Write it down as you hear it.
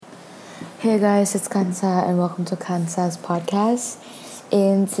Hey guys, it's Khansaa and welcome to Khansaa's podcast.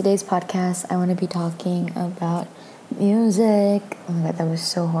 In today's podcast, I want to be talking about music. Oh my god, that was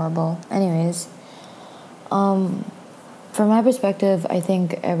so horrible. Anyways, from my perspective, I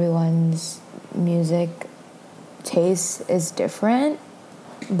think everyone's music taste is different.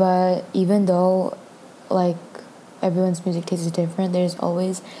 But even though, like, everyone's music taste is different, there's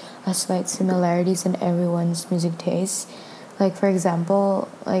always a slight similarities in everyone's music taste. Like, for example,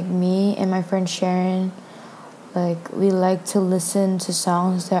 like me and my friend Sharon, like, we like to listen to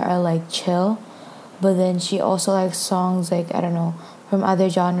songs that are like chill, but then she also likes songs like, I don't know, from other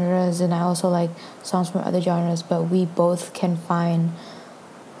genres, and I also like songs from other genres, but we both can find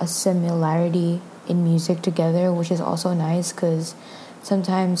a similarity in music together, which is also nice because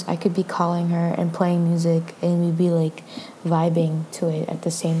sometimes I could be calling her and playing music and we'd be like vibing to it at the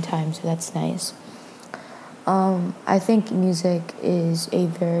same time, so that's nice. I think music is a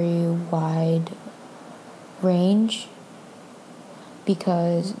very wide range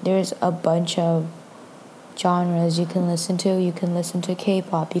because there's a bunch of genres you can listen to. You can listen to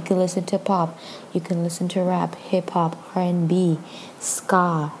K-pop, you can listen to pop, you can listen to rap, hip-hop, R&B,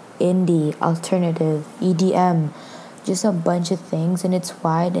 ska, indie, alternative, EDM, just a bunch of things, and it's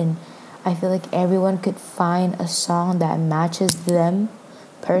wide, and I feel like everyone could find a song that matches them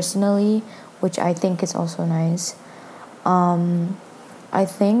personally, which I think is also nice. I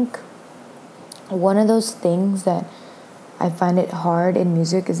think one of those things that I find it hard in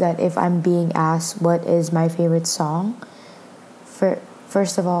music is that if I'm being asked what is my favorite song,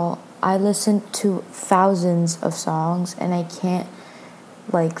 first of all, I listen to thousands of songs and I can't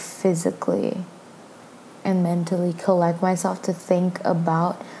like physically and mentally collect myself to think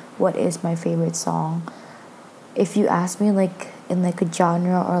about what is my favorite song. If you ask me like in like a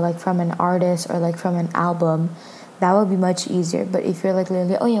genre or like from an artist or like from an album, that would be much easier. But if you're like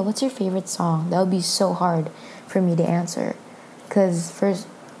literally, oh yeah, what's your favorite song? That would be so hard for me to answer. Because first,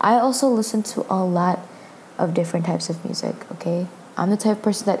 I also listen to a lot of different types of music, okay? I'm the type of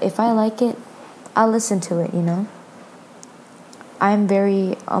person that if I like it, I'll listen to it, you know? I'm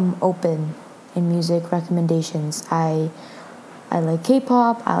very open in music recommendations. I like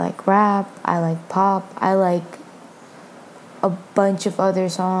K-pop, I like rap, I like pop, I like a bunch of other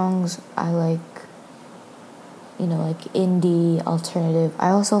songs. I like, like indie, alternative. I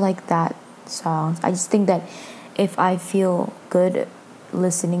also like that songs. I just think that if I feel good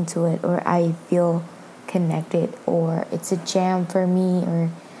listening to it, or I feel connected, or it's a jam for me, or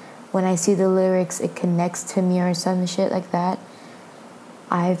when I see the lyrics it connects to me or some shit like that,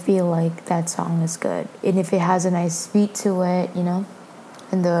 I feel like that song is good. And if it has a nice beat to it,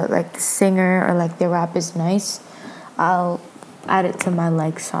 and the singer or like the rap is nice, I'll add it to my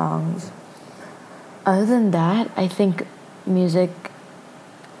like songs. Other than that, I think music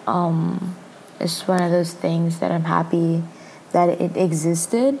is one of those things that I'm happy that it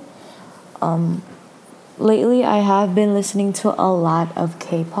existed. Lately, I have been listening to a lot of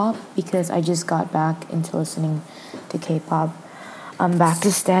K-pop because I just got back into listening to K-pop. I'm back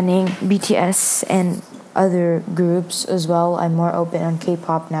to standing BTS and other groups as well. I'm more open on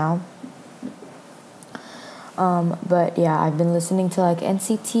K-pop now. But yeah, I've been listening to like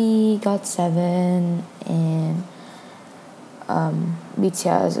NCT, GOT7, and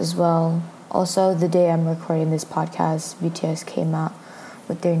BTS as well. Also, the day I'm recording this podcast, BTS came out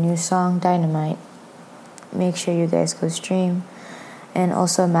with their new song, Dynamite. Make sure you guys go stream. And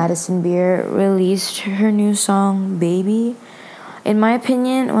also, Madison Beer released her new song, Baby. In my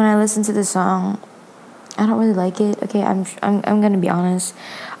opinion, when I listen to the song, I don't really like it. Okay, I'm gonna be honest.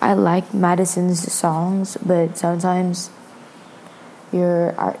 I like Madison's songs, but sometimes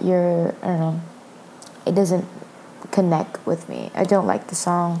you're I don't know. It doesn't connect with me. I don't like the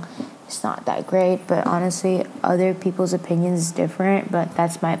song. It's not that great, but honestly, other people's opinions is different. But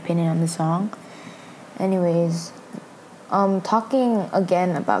that's my opinion on the song. Anyways, talking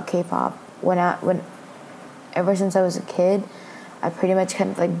again about K-pop. When ever since I was a kid, I pretty much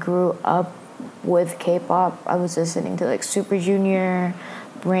kind of like grew up with K-pop. I was listening to like Super Junior,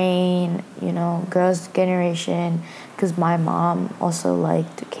 Brain, Girls' Generation, because my mom also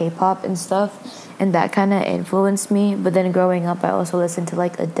liked K-pop and stuff, and that kind of influenced me. But then growing up, I also listened to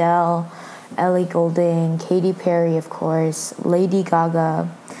like Adele, Ellie Goulding, Katy Perry, of course, Lady Gaga.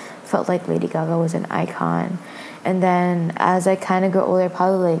 Felt like Lady Gaga was an icon. And then as I kind of grew older,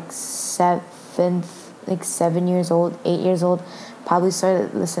 probably like 7 years old, 8 years old, probably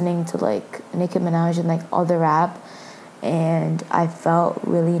started listening to like Nicki Minaj and like all the rap, and I felt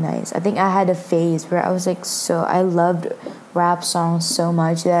really nice. I think I had a phase where I was like, I loved rap songs so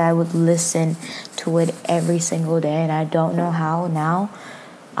much that I would listen to it every single day, and I don't know how now,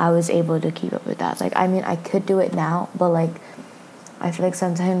 I was able to keep up with that. Like, I mean, I could do it now, but like, I feel like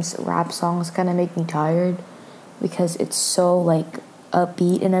sometimes rap songs kind of make me tired because it's so like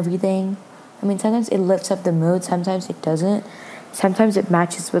upbeat and everything. I mean, sometimes it lifts up the mood, sometimes it doesn't. Sometimes it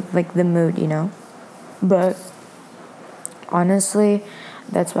matches with like the mood, you know? But honestly,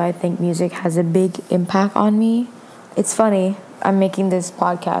 that's why I think music has a big impact on me. It's funny, I'm making this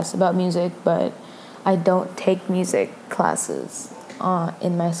podcast about music, but I don't take music classes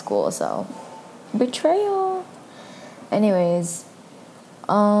in my school, so betrayal. Anyways,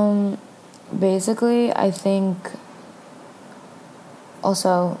 basically, I think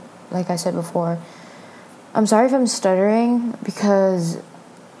also, like I said before, I'm sorry if I'm stuttering because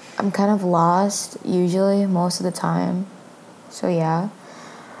I'm kind of lost usually most of the time. So yeah.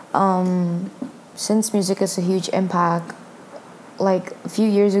 Since music is a huge impact, like a few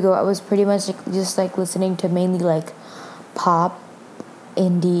years ago I was pretty much just like listening to mainly like pop,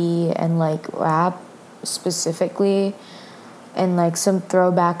 indie, and like rap specifically, and like some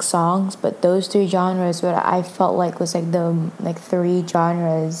throwback songs. But those three genres, what I felt like was like the like three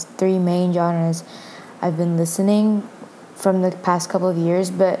main genres I've been listening from the past couple of years.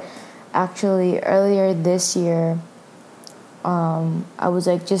 But actually earlier this year, I was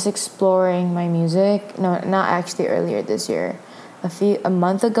like just exploring my music. No, not actually earlier this year. A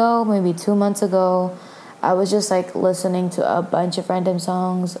month ago, maybe 2 months ago, I was just like listening to a bunch of random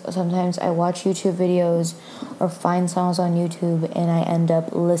songs. Sometimes I watch YouTube videos or find songs on YouTube and I end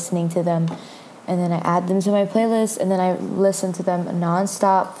up listening to them, and then I add them to my playlist, and then I listen to them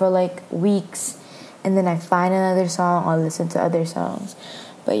nonstop for like weeks, and then I find another song, I'll listen to other songs.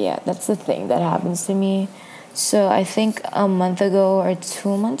 But yeah, that's the thing that happens to me. So I think a month ago or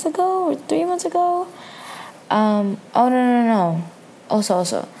 2 months ago or 3 months ago, oh no.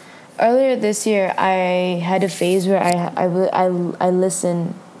 Also, earlier this year I had a phase where I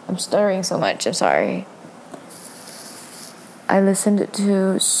listened. I'm stuttering so much. I'm sorry. I listened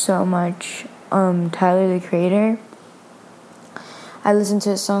to so much Tyler the Creator. I listened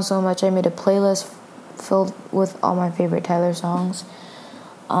to his song so much. I made a playlist filled with all my favorite Tyler songs.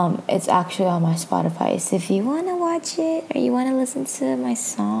 It's actually on my Spotify. So if you want to watch it or you want to listen to my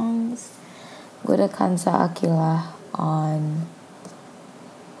songs, go to Khansaa on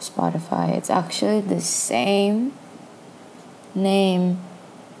Spotify. It's actually the same name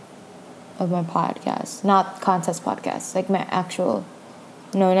of my podcast. Not Khansa's podcast. Like my actual...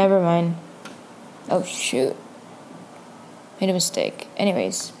 No, never mind. Oh, shoot. Made a mistake.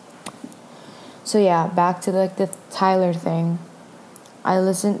 Anyways. So yeah, back to like the Tyler thing. I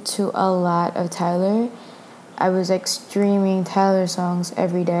listened to a lot of Tyler. I was like streaming Tyler songs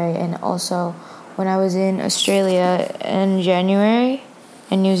every day. And also, when I was in Australia in January,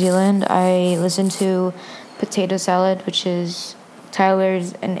 in New Zealand, I listened to Potato Salad, which is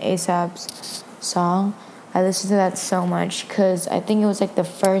Tyler's and ASAP's song. I listened to that so much because I think it was like the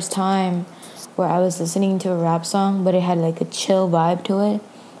first time where I was listening to a rap song, but it had like a chill vibe to it,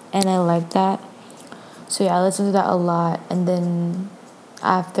 and I liked that. So yeah, I listened to that a lot. And then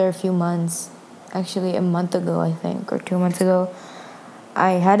after a few months, actually a month ago I think, or 2 months ago,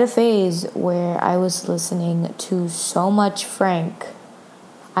 I had a phase where I was listening to so much Frank.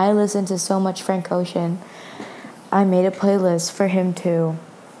 I listened to so much Frank Ocean. I made a playlist for him too.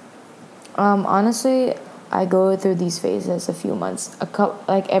 Honestly, I go through these phases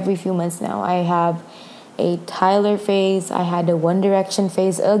like every few months now. I have a Tyler phase. I had a One Direction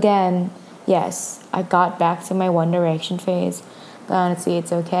phase again. Yes, I got back to my One Direction phase. But honestly,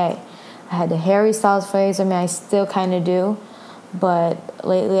 it's okay. I had the Harry Styles phase. I mean, I still kind of do. But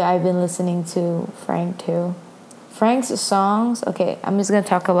lately, I've been listening to Frank too. Frank's songs, okay, I'm just going to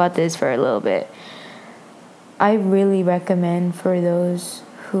talk about this for a little bit. I really recommend for those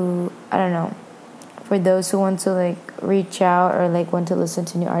who, I don't know, for those who want to like reach out or like want to listen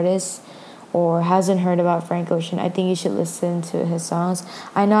to new artists or hasn't heard about Frank Ocean, I think you should listen to his songs.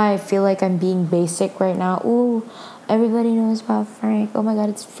 I know I feel like I'm being basic right now. Ooh, everybody knows about Frank. Oh my god,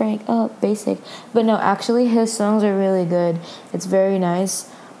 it's Frank. Oh, basic. But no, actually his songs are really good. It's very nice.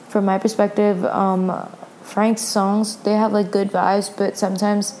 From my perspective, Frank's songs, they have like good vibes, but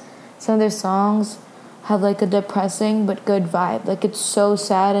sometimes some of their songs have like a depressing but good vibe. Like it's so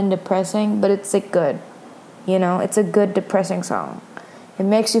sad and depressing, but it's like good. You know, it's a good depressing song. It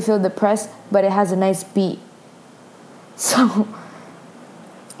makes you feel depressed, but it has a nice beat. So,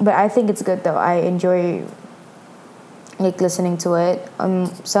 but I think it's good though. I enjoy like listening to it.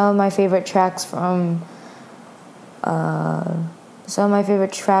 Some of my favorite tracks from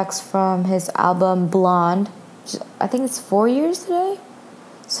his album Blonde. I think it's 4 years today.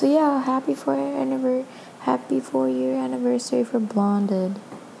 So yeah, happy 4 year anniversary for Blonded.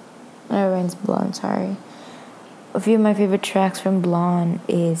 means Blonde, sorry. A few of my favorite tracks from Blonde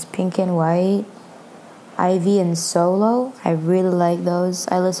is Pink and White, Ivy, and Solo. I really like those.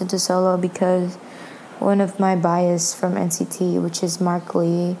 I listen to Solo because one of my bias from NCT, which is Mark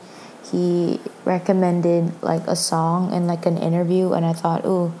Lee, he recommended like a song in like an interview, and I thought,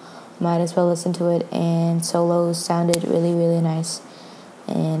 ooh, might as well listen to it. And Solo sounded really, really nice.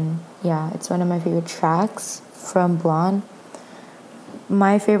 And yeah, it's one of my favorite tracks from Blonde.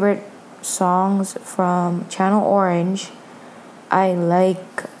 My favorite songs from Channel Orange, I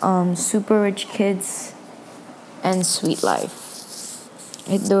like Super Rich Kids and Sweet Life.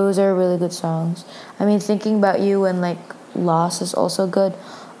 Those are really good songs. I mean, Thinking About You and like Lost is also good.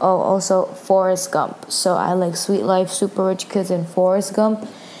 Oh, also Forrest Gump. So I like Sweet Life, Super Rich Kids, and Forrest Gump.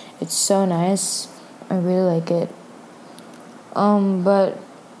 It's so nice. I really like it. But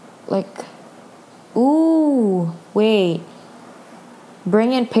like, ooh, wait.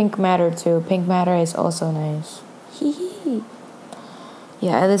 Bring in Pink Matter too. Pink Matter is also nice.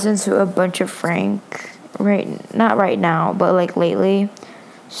 Yeah, I listen to a bunch of Frank. Not right now, but like lately.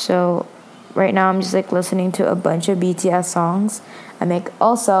 So right now I'm just like listening to a bunch of BTS songs. I'm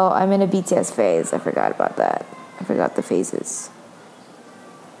in a BTS phase. I forgot about that. I forgot the phases.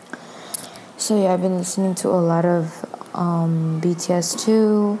 So yeah, I've been listening to a lot of BTS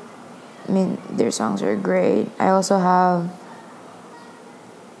too. I mean, their songs are great. I also have,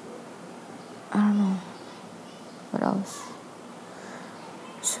 I don't know what else.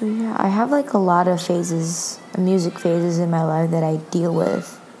 So yeah, I have like a lot of phases, music phases in my life that I deal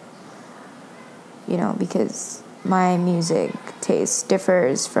with. You know, because my music taste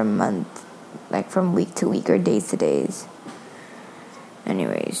differs from from week to week or days to days.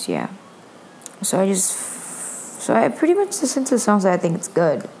 Anyways, yeah. So I pretty much listen to songs that I think it's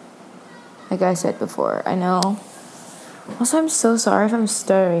good. Like I said before, I know. Also, I'm so sorry if I'm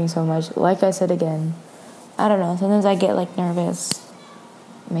stuttering so much. Like I said again, I don't know. Sometimes I get like nervous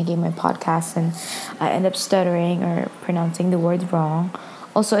making my podcast and I end up stuttering or pronouncing the words wrong.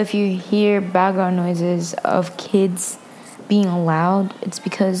 Also, if you hear background noises of kids being loud, it's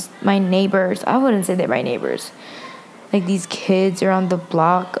because my neighbors, I wouldn't say they're my neighbors, like these kids around the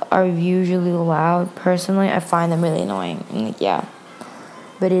block are usually loud. Personally, I find them really annoying. I'm like, yeah.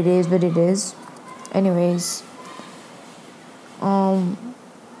 But it is what it is. Anyways. Oh,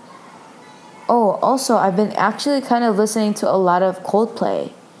 also, I've been actually kind of listening to a lot of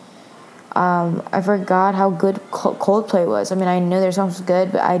Coldplay. I forgot how good Coldplay was. I mean, I knew their songs was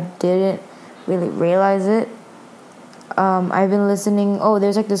good, but I didn't really realize it. I've been listening. Oh,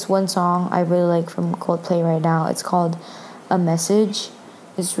 there's like this one song I really like from Coldplay right now. It's called "A Message."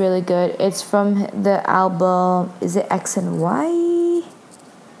 It's really good. It's from the album. Is it X and Y?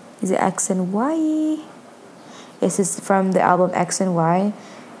 Is it X and Y? This is from the album X and Y.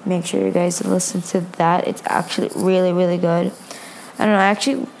 Make sure you guys listen to that. It's actually really, really good. I don't know. I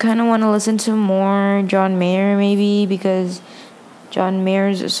actually kind of want to listen to more John Mayer maybe because John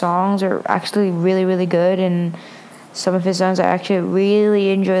Mayer's songs are actually really, really good, and some of his songs I actually really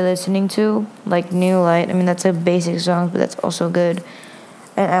enjoy listening to, like New Light. I mean, that's a basic song, but that's also good.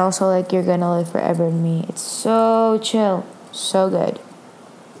 And I also like You're Gonna Live Forever in Me. It's so chill. So good.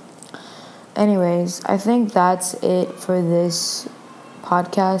 Anyways, I think that's it for this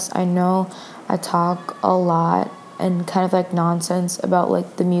podcast. I know I talk a lot and kind of like nonsense about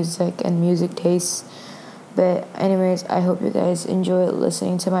like the music and music tastes. But anyways, I hope you guys enjoy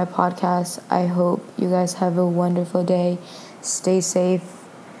listening to my podcast. I hope you guys have a wonderful day. Stay safe.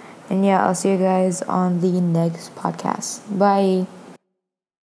 And yeah, I'll see you guys on the next podcast. Bye.